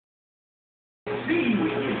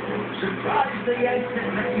seaweed. Surprised they had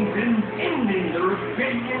Lexington ending the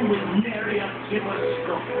rebellion with nary a tip of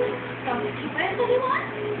scope. Where's anyone?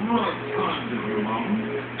 What kind of you, Mum?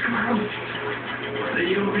 The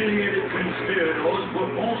humiliated conspirators were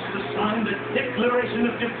forced to sign the Declaration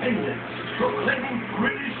of Independence, proclaiming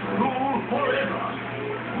British rule forever.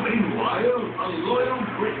 Meanwhile, a loyal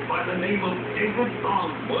Brit by the name of David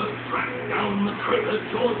Farnsworth tracked down the traitor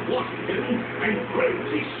George Washington and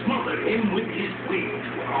gravely smothered him with his wings.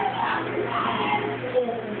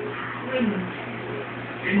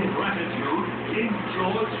 In gratitude, King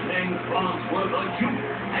George named Farnsworth a duke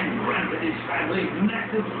and granted his family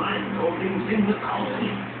massive land holdings in the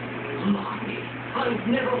colony. Blimey, I've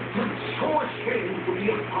never felt so ashamed to be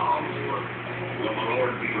a Farnsworth. Will the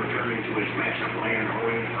Lord be returning to his massive land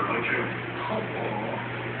holdings for butcher?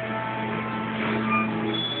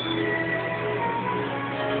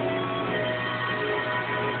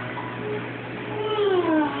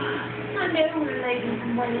 I know we're late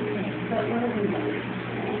in waiting, but what are we waiting for?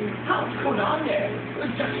 How could I know?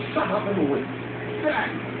 Just shut up and wait. Dad,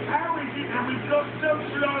 how is it that we've got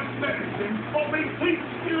socialized medicine but we keep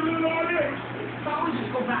stealing our lives? Can't we just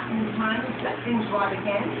go back in time and set things right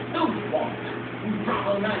again? Don't want. We've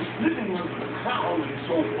got a nice living under the crown and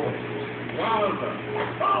so forth. Rather.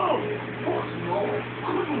 Oh, of course not.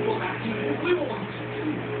 Couldn't go back even if we wanted to.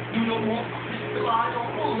 You don't want to crystallize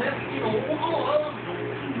or left it all alone.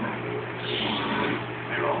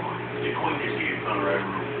 Hello, you're going to see it on our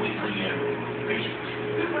weekly basis.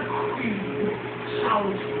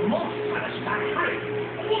 Sounds most satisfactory.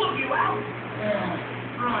 All of you out?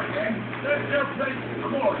 Right then, let's go play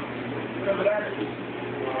some coin. Whatever that is.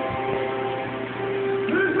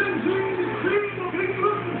 Listen to the Queen of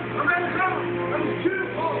England, America, and two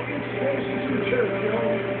parties facing to Churchill.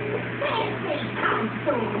 Fancy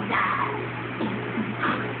console, Dad.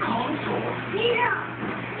 Consort? Yeah.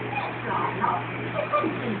 That's right, look. The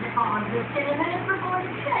princes are on the cinema before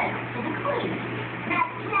the church to the Queen. Now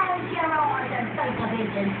close your eyes and both of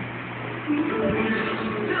vision.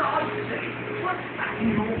 Did I say, what's that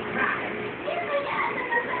in your crowd? Here we go, the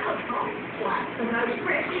mouthful. What's the most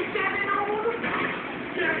precious gem in all the world?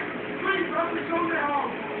 Yes, please run this on the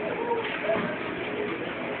house.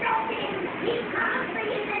 Stop him! He can't be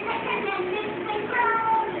in the second and makes me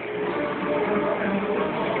groan!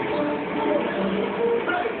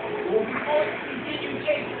 Hey, all right, did you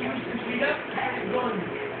take Mr. Peter? Have it gone.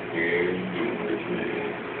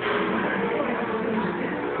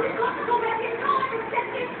 We've got to go back in time and set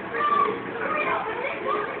this straight! Hurry up and let's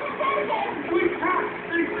go to the again! We can't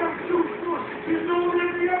speak up too soon. He's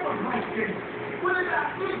already up a question. What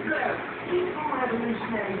about this left? Keep from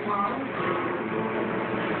revolutionary time.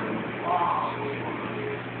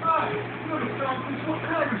 Hey, you're the selfish what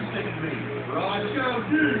Harry said to me. Right, shall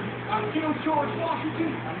do. I killed George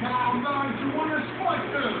Washington, and now I'm going to win a spike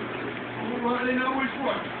girl. I already know which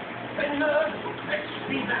one. And let's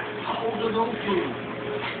see that hold of those fools.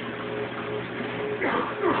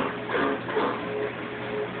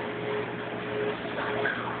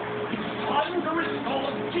 It's time to restore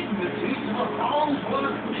dignity to the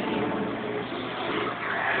Farnsworth name.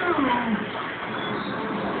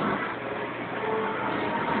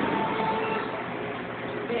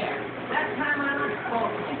 There, that time I was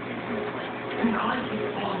talking. And I think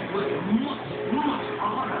Farnsworth much, much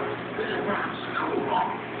harder. Perhaps too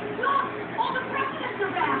hard. Look! All the presidents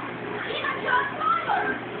are back! Even John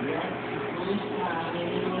Tyler! Yes, this time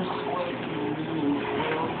it was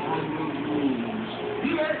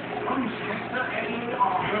yes, from Chester A.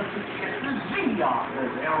 Arthur to Chester Z. Arthur,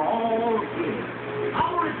 they're all here.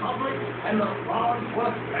 Our republic and the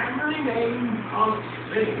Farnsworth family name are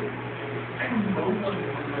safe. And no one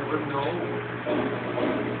will ever know.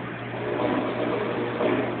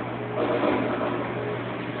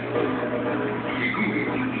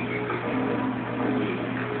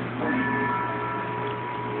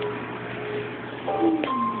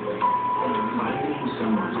 Finding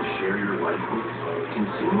someone to share your life with can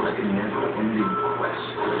seem like a never-ending quest.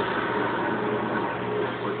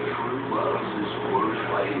 But true love is worth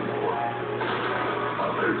fighting for.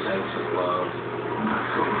 Other types of love, not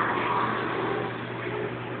so much.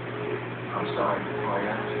 I'm sorry for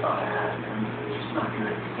you. I'm just not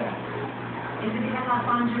good at that. Is it because I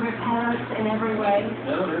find you repellent in every way?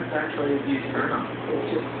 No, that's actually a huge turn-on.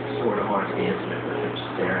 It's just sort of hard to be intimate with him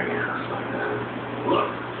staring at us like that. Look,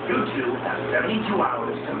 you two have 72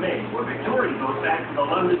 hours to make where Victoria goes back to the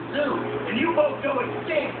London Zoo, and you both go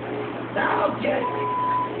extinct. Now get it.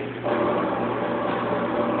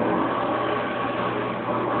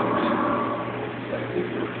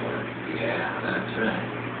 Yeah, that's right.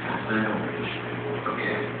 That's my orange.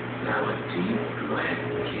 Okay, now Now a deep Atlantic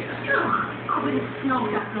kiss. Oh, with a snow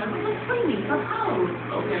duckler with a screaming propose.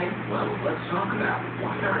 Okay, well, let's talk about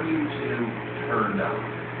why are you two turned up?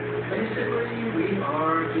 Basically, we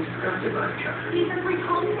are disgusted by each other. He's as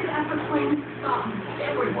repulsive as a plain scum.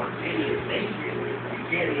 Everyone's idiot naked. You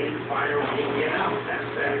get in, fire when you get out. That's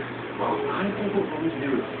that. Well, I think what we need to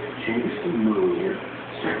do is change the mood.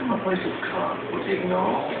 Start from a place of calm. We're taking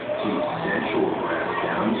all deep sensual breaths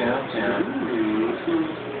down, down,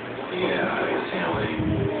 down. Yeah, exhaling.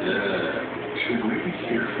 Should we be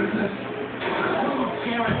here for this?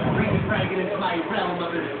 Sharon really dragging into my realm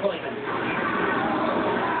of employment.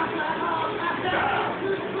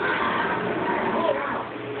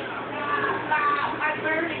 I'm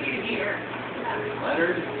burning you here.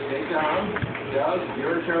 Leonard, stay calm. Doug,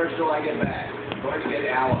 you're in charge till I get back. I'm going to get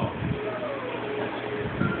aloe.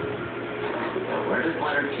 Now, where does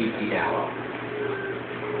Leonard keep the aloe?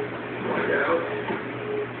 Find out.